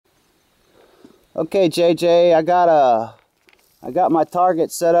Okay, JJ, I got my target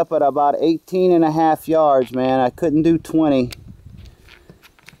set up at about 18.5 yards, man. I couldn't do 20.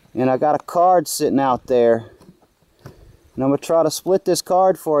 And I got a card sitting out there. And I'm going to try to split this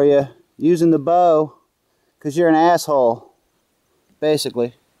card for you using the bow, because you're an asshole,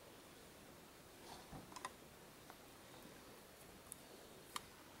 basically.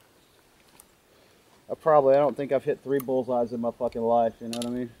 I don't think I've hit 3 bullseyes in my fucking life, you know what I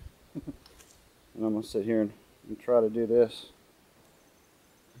mean? And I'm going to sit here and try to do this.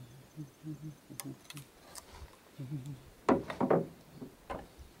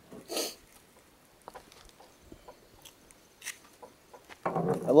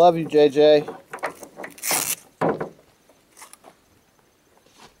 I love you, JJ.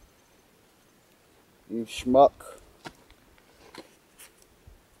 You schmuck.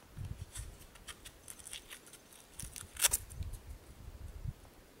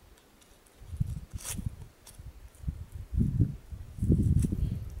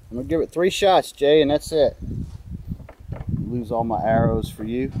 I'm gonna give it 3 shots, Jay, and that's it. Lose all my arrows for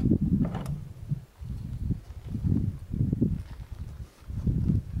you.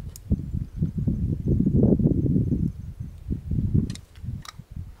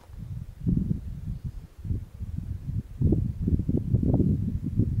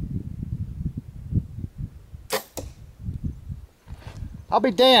 I'll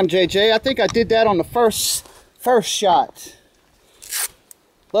be damned, JJ. I think I did that on the first shot.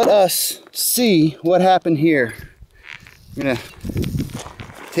 Let us see what happened here. I'm gonna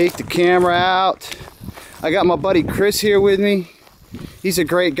take the camera out. I got my buddy Chris here with me. He's a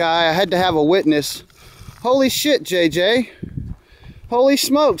great guy. I had to have a witness. Holy shit, JJ. Holy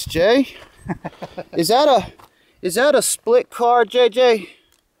smokes, Jay. Is that a split card, JJ?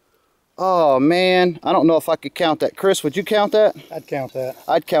 Oh man, I don't know if I could count that. Chris, would you count that? I'd count that.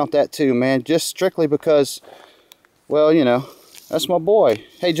 I'd count that too, man. Just strictly because, well, you know, that's my boy.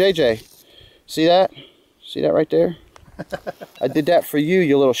 Hey, JJ, see that? See that right there? I did that for you,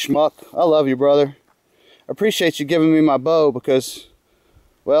 you little schmuck. I love you, brother. I appreciate you giving me my bow because,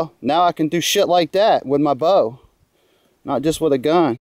 well, now I can do shit like that with my bow, not just with a gun.